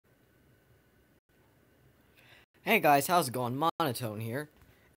Hey guys, how's it going? Monotone here,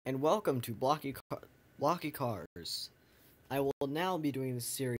 and welcome to Blocky Cars. I will now be doing this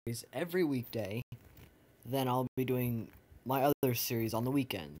series every weekday, then I'll be doing my other series on the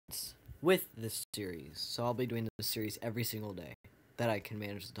weekends with this series. So I'll be doing this series every single day that I can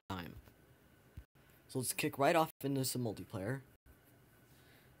manage the time. So let's kick right off into some multiplayer.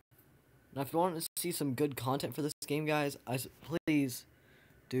 Now if you want to see some good content for this game, guys, please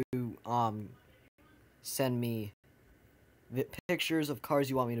do send me pictures of cars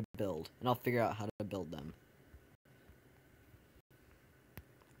you want me to build, and I'll figure out how to build them.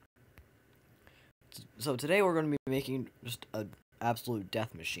 So today we're going to be making just an absolute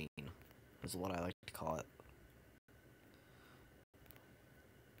death machine, is what I like to call it.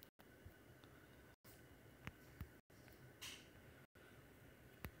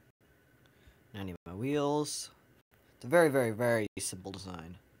 I need my wheels. It's a very, very, very simple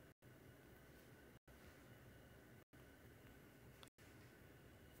design.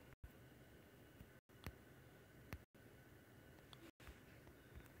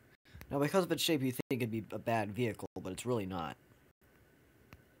 Now, because of its shape, you think it'd be a bad vehicle, but it's really not.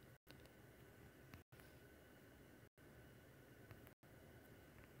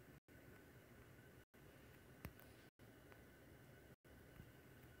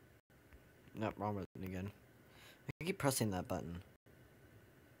 Nope, wrong button again. I keep pressing that button.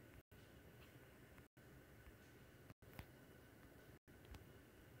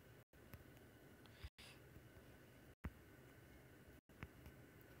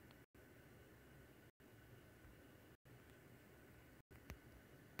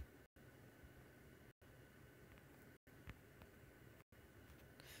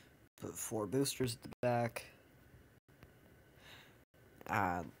 Put 4 boosters at the back.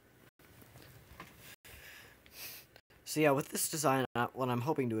 So yeah, with this design, what I'm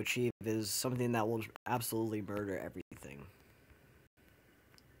hoping to achieve is something that will absolutely murder everything.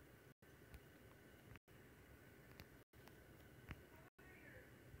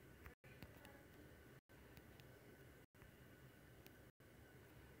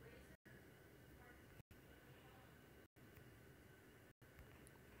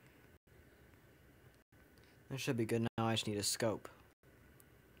 That should be good now. I just need a scope,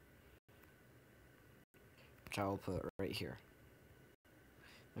 which I will put right here.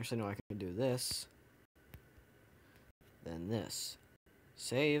 Actually, no, I can do this, then this.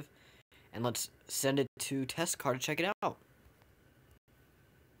 Save, and let's send it to test car to check it out.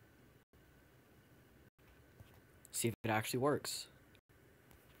 See if it actually works.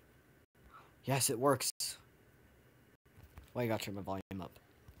 Yes, it works. Well, I gotta turn my volume up.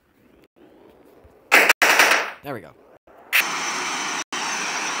 There we go.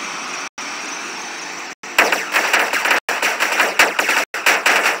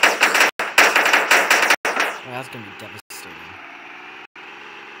 Oh, that's gonna be devastating.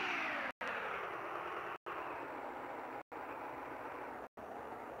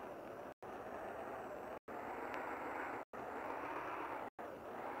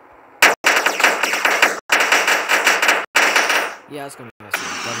 Yeah, it's gonna be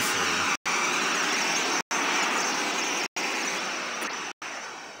devastating.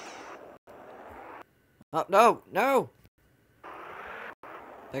 Oh, no! No!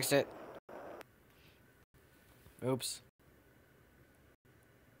 Fixed it. Oops.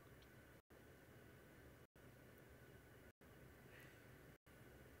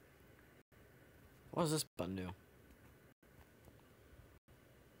 What does this button do?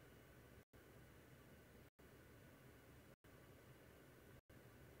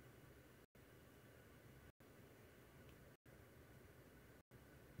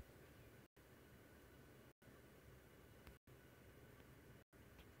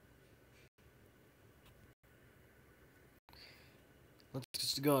 Let's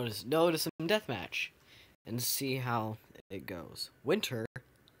just go to some deathmatch and see how it goes. Winter?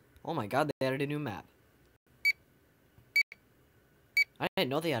 Oh my god, they added a new map. I didn't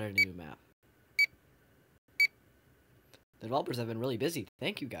know they added a new map. The developers have been really busy.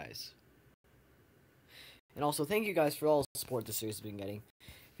 Thank you guys. And also, thank you guys for all the support this series has been getting.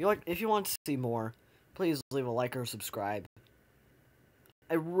 If you want to see more, please leave a like or subscribe.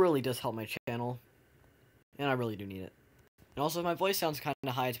 It really does help my channel, and I really do need it. And also, if my voice sounds kind of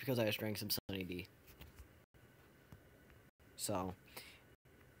high, it's because I just drank some Sunny D. So,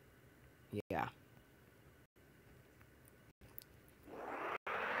 yeah.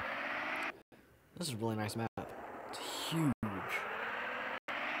 This is a really nice map. It's huge.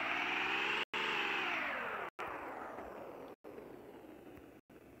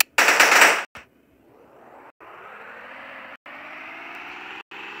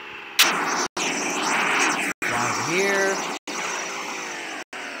 Wow,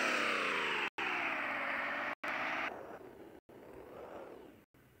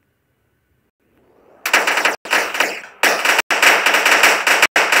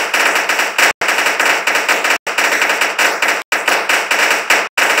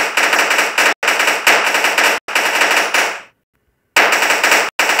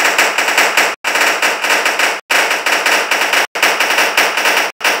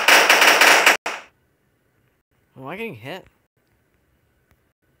 I getting hit?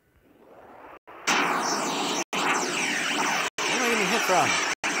 Where am I getting hit from?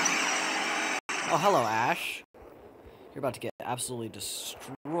 Oh, hello, Ash. You're about to get absolutely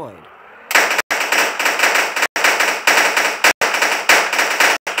destroyed.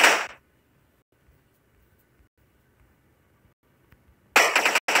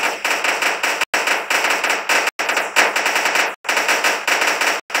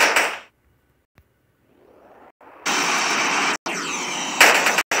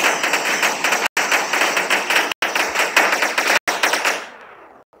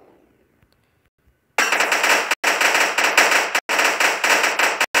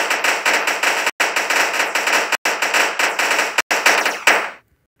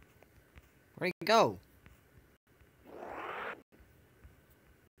 Where'd he go?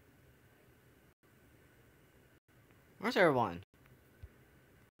 Where's everyone?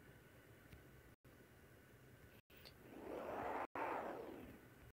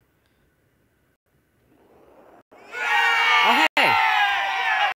 Oh, hey!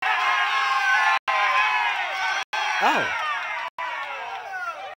 Oh!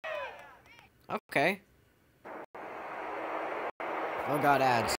 Okay. Oh god,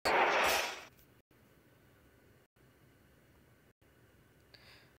 ads.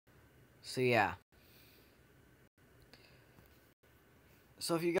 So yeah.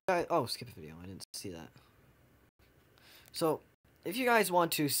 So if you guys... Oh, skip a video. I didn't see that. So, if you guys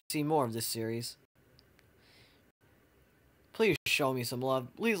want to see more of this series, please show me some love.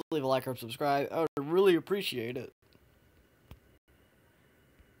 Please leave a like or subscribe. I would really appreciate it.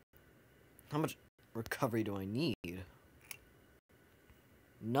 How much recovery do I need?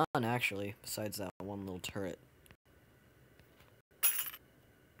 None, actually, besides that one little turret.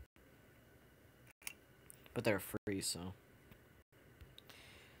 But they're free, so...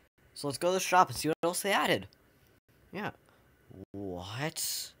 So let's go to the shop and see what else they added. Yeah.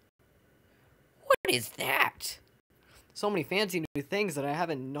 What? What is that? So many fancy new things that I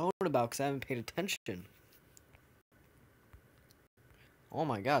haven't known about because I haven't paid attention. Oh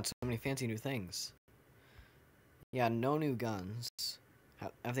my god, so many fancy new things. Yeah, no new guns.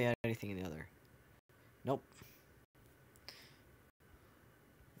 Have they had anything in the other? Nope.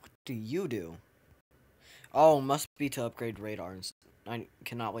 What do you do? Oh, must be to upgrade radars. I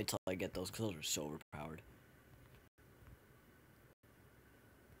cannot wait till I get those because those are so overpowered.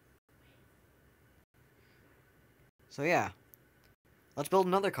 So yeah, let's build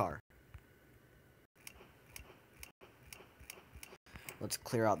another car. Let's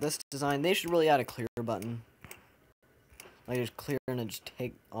clear out this design. They should really add a clear button. Like just clear and it just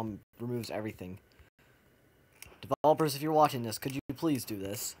removes everything. Developers, if you're watching this, could you please do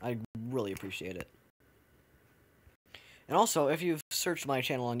this? I really appreciate it. And also, if you've searched my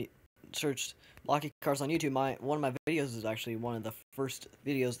channel searched Blocky Cars on YouTube, one of my videos is actually one of the first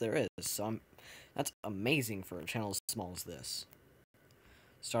videos there is. So that's amazing for a channel as small as this.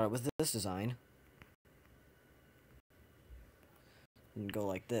 Start with this design. And go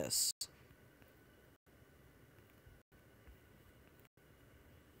like this.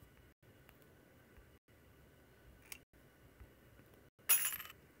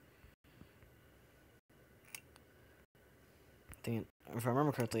 If I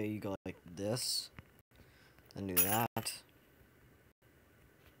remember correctly, you go like this, and do that.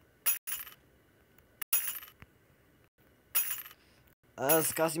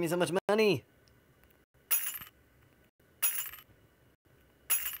 It's costing me so much money!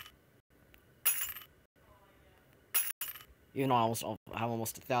 Even though I have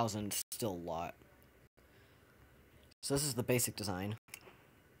almost 1,000, still a lot. So this is the basic design.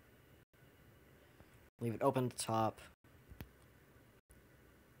 Leave it open at the top.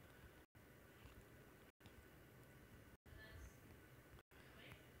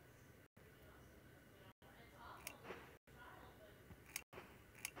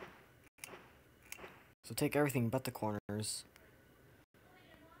 So take everything but the corners.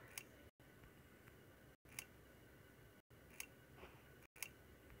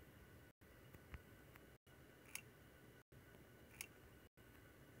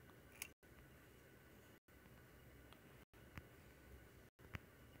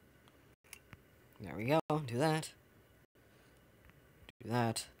 There we go. Do that. Do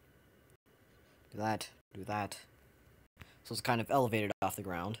that. Do that. Do that. So it's kind of elevated off the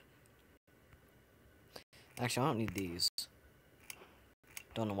ground. Actually, I don't need these.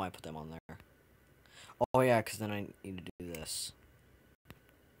 Don't know why I put them on there. Oh yeah, because then I need to do this.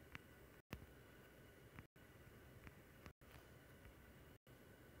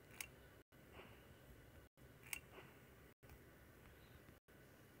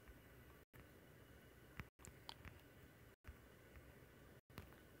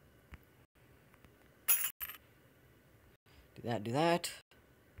 Do that.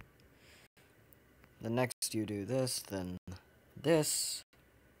 Then next you do this, then this.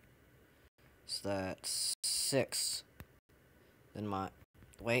 So that's 6. Then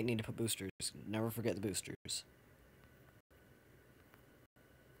wait, need to put boosters. Never forget the boosters.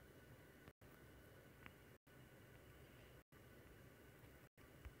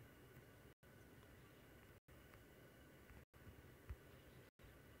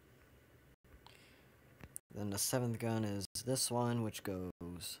 Then the 7th gun is this one, which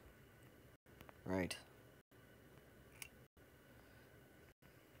goes right.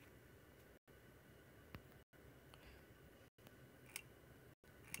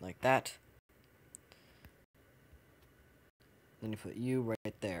 Like that. Then you put you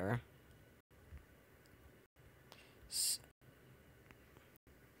right there.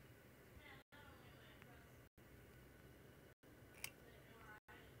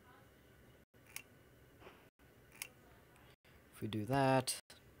 If we do that.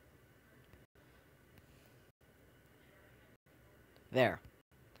 There.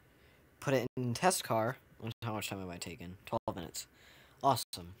 Put it in test car. How much time have I taken? 12 minutes.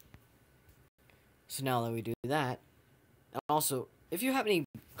 Awesome. So now that we do that, and also, if you have any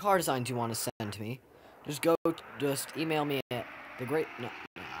car designs you want to send to me, just email me at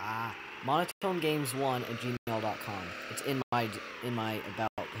monotonegames1@gmail.com. It's in my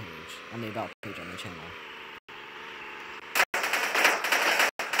about page, on the about page on the channel.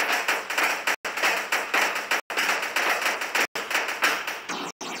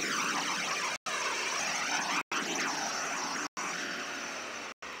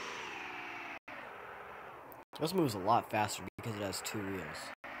 This moves a lot faster because it has 2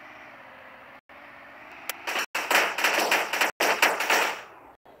 wheels.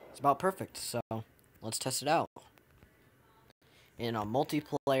 It's about perfect, so let's test it out in a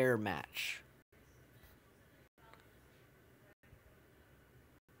multiplayer match.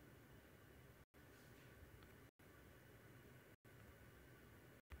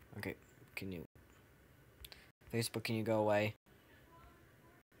 Okay, Facebook, can you go away?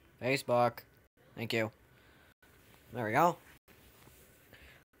 Facebook, thank you. There we go.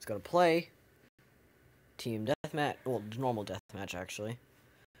 Let's go to play. Team deathmatch. Well, normal deathmatch, actually.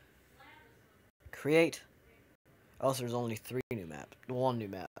 Create. Oh, so there's only 1 new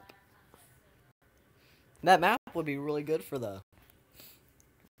map. That map would be really good for the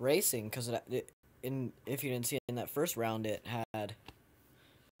racing, because if you didn't see it in that first round, it had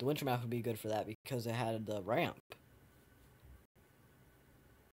the winter map would be good for that because it had the ramp.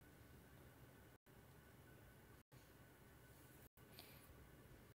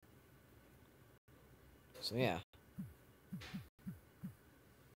 So yeah.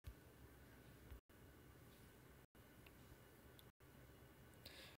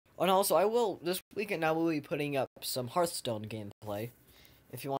 Oh, and also, this weekend I will be putting up some Hearthstone gameplay,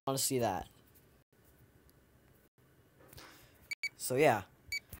 if you want to see that. So yeah,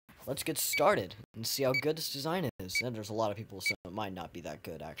 let's get started and see how good this design is. And there's a lot of people, so it might not be that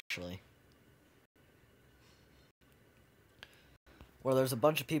good, actually. Or there's a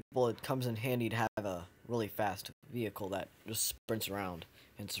bunch of people, it comes in handy to have a really fast vehicle that just sprints around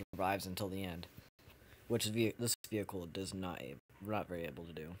and survives until the end. Which this vehicle does not very able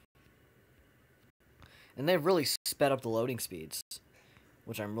to do. And they've really sped up the loading speeds,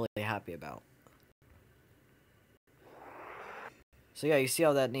 which I'm really happy about. So yeah, you see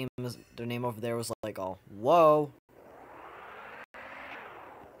how that their name over there was like, oh, whoa.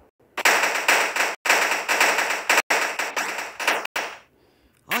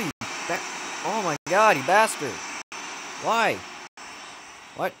 Oh my god, you bastard. Why?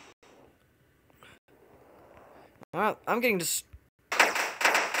 What? I'm getting just.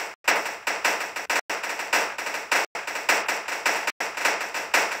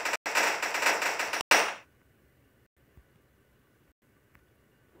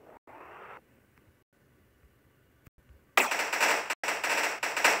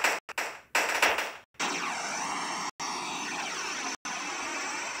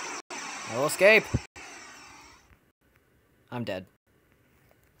 I will escape. I'm dead.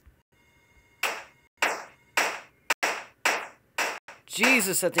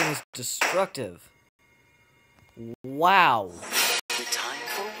 Jesus, that thing is destructive. Wow. The time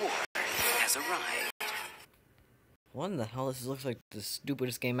for war has arrived. What in the hell? This looks like the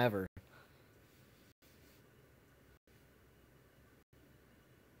stupidest game ever.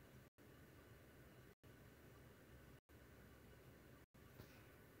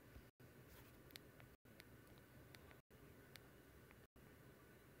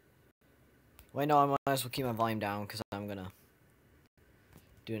 Wait, no, I might as well keep my volume down because I'm gonna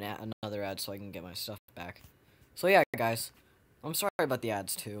do another ad so I can get my stuff back. So yeah, guys, I'm sorry about the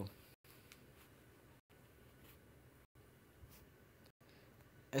ads, too.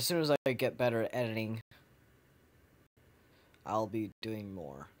 As soon as I get better at editing, I'll be doing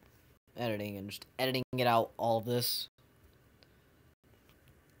more editing and just editing it out, all of this.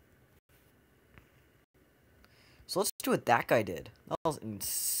 So let's do what that guy did. That was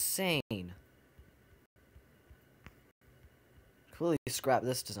insane. Completely scrap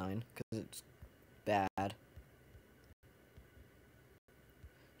this design, because it's bad.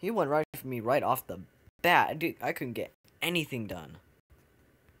 He went right for me right off the bat. Dude, I couldn't get anything done.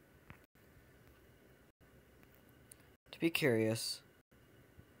 To be curious.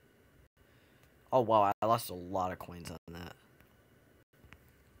 Oh wow, I lost a lot of coins on that.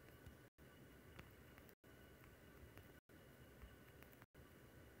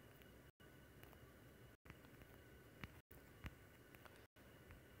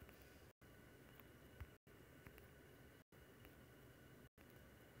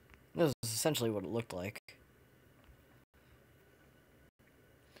 This is essentially what it looked like.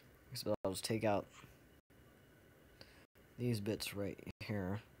 So I'll just take out these bits right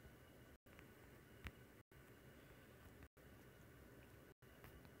here.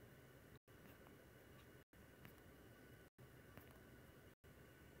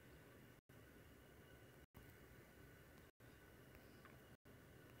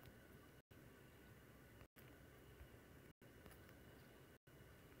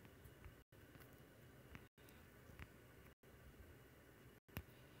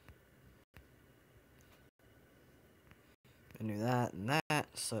 I do that and that,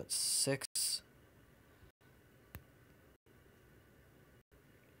 so it's 6.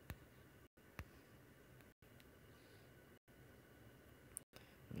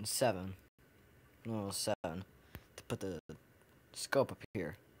 And 7. No, 7. To put the scope up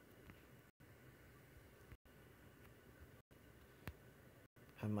here.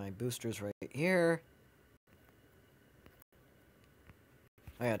 Have my boosters right here.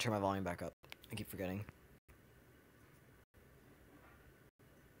 I gotta turn my volume back up. I keep forgetting.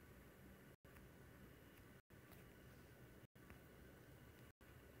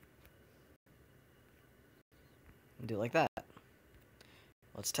 Do it like that.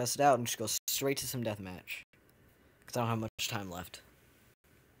 Let's test it out and just go straight to some deathmatch. Because I don't have much time left.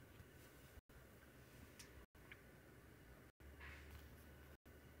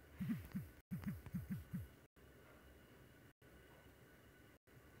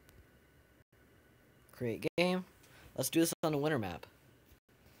 Create game. Let's do this on a winter map.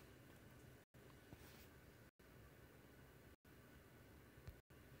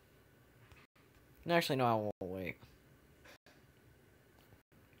 Actually, no, I won't wait.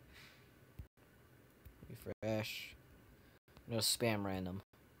 Refresh. No spam random.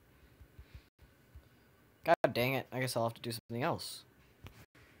 God dang it. I guess I'll have to do something else.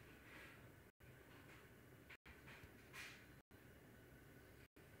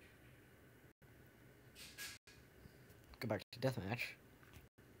 Go back to deathmatch.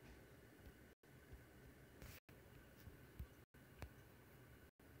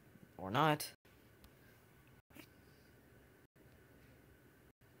 Or not.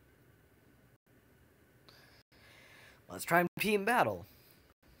 Let's try and team battle.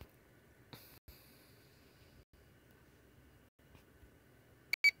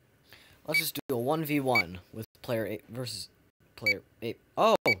 Let's just do a 1v1 with player 8 versus player 8.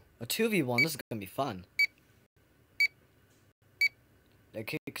 Oh, a 2v1. This is gonna be fun. They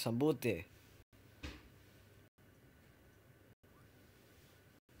kick some booty.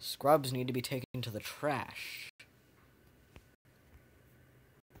 Scrubs need to be taken to the trash.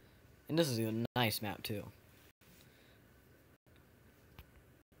 And this is a nice map too.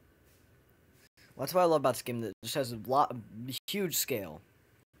 That's what I love about this game. That it just has a huge scale,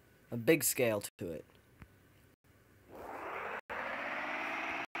 a big scale to it.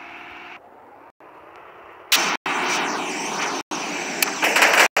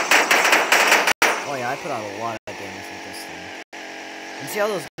 Oh yeah, I put out a lot of damage with this thing. And see how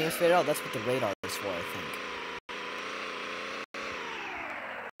those names fade out? That's what the radar is for, I think.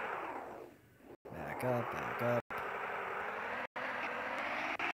 Back up, back up.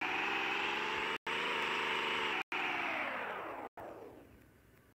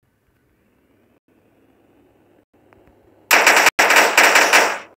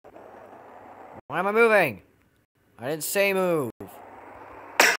 Why am I moving? I didn't say move.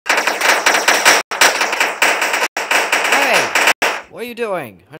 Hey! What are you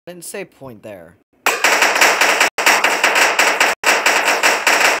doing? I didn't say point there.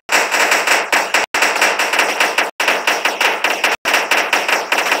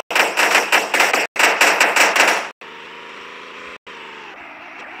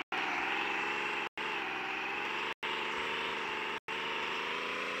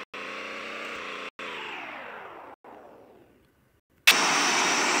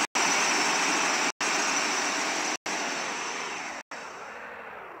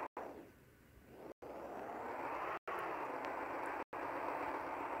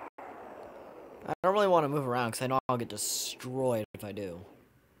 I don't really want to move around because I know I'll get destroyed if I do.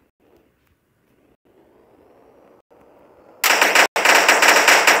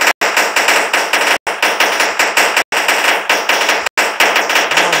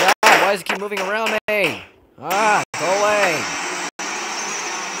 Oh my god, why does it keep moving around me? Ah, go away!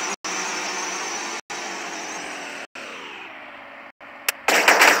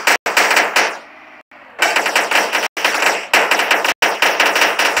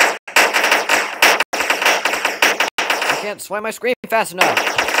 I can't swipe my screen fast enough!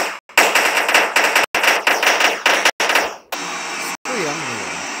 Screw you, I'm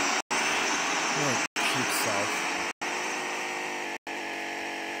gonna keep self.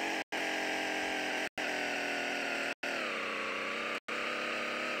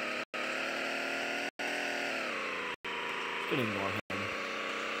 Just gonna ignore him.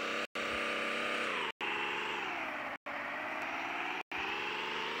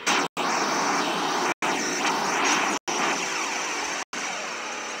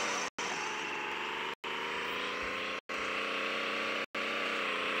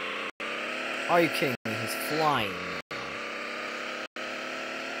 Are you kidding me? He's flying.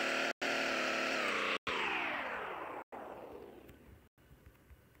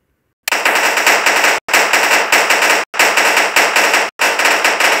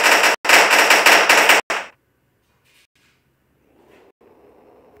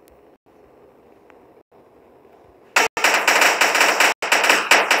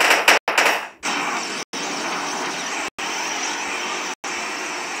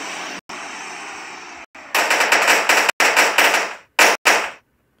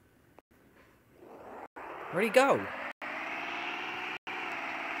 Where'd he go?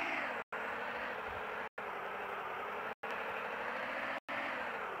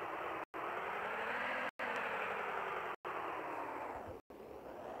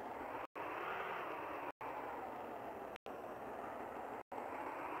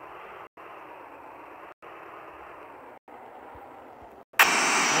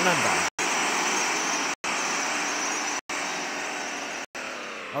 And I'm done.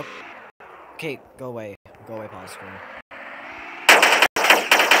 Oh. Okay, go away. Go away, pause screen.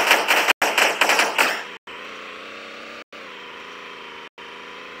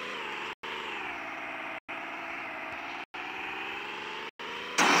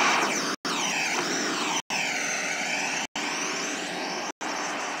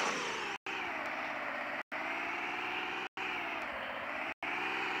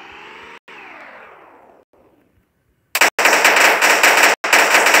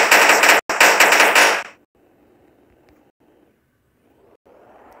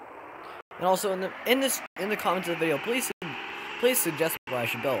 And also in the comments of the video, please suggest what I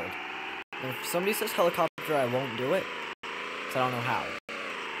should build. And if somebody says helicopter, I won't do it, because I don't know how.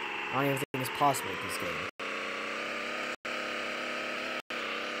 I don't even think it's possible in this game.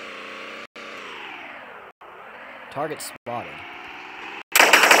 Target spotted.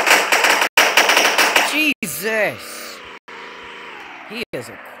 Jesus! He is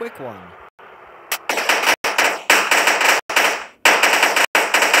a quick one.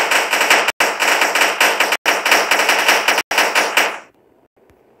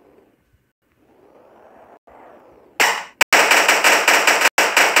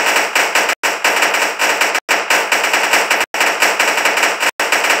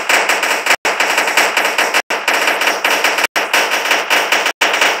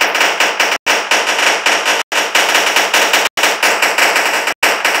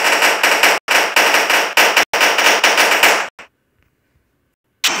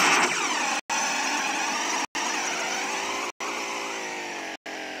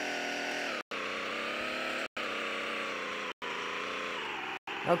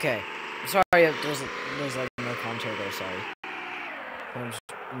 Okay. Sorry, there's like no commentary there, sorry. I'm just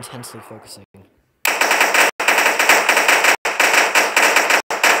intensely focusing.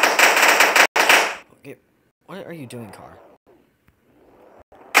 Okay, what are you doing, car?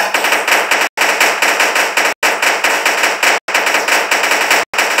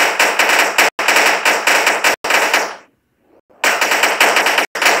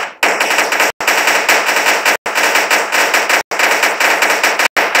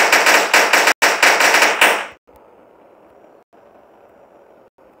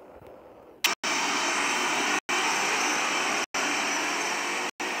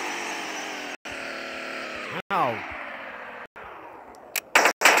 Ow.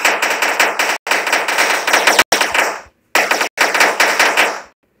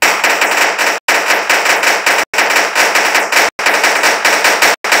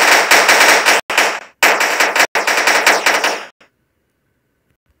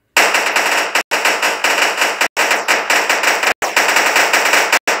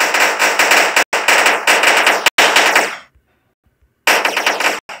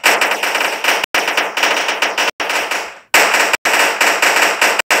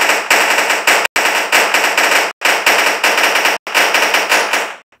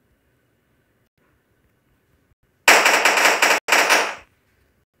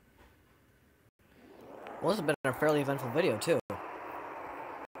 must have been a fairly eventful video too.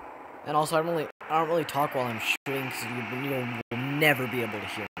 And also, I don't really talk while I'm shooting, because you will never be able to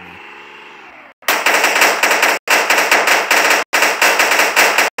hear me.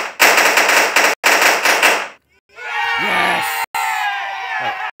 Yes!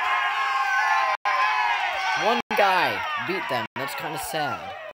 Oh. One guy beat them. That's kind of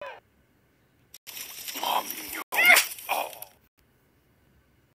sad.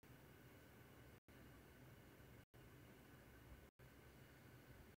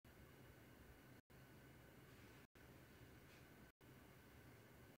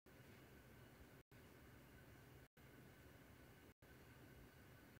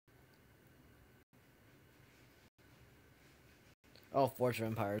 Oh, Forge of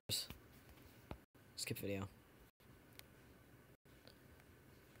Empires. Skip video.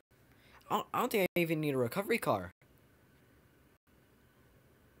 I don't think I even need a recovery car.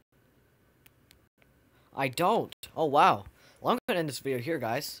 I don't. Oh, wow. Well, I'm going to end this video here,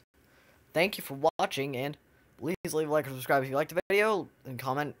 guys. Thank you for watching, and please leave a like or subscribe if you liked the video, and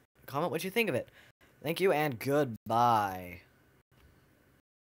comment what you think of it. Thank you, and goodbye.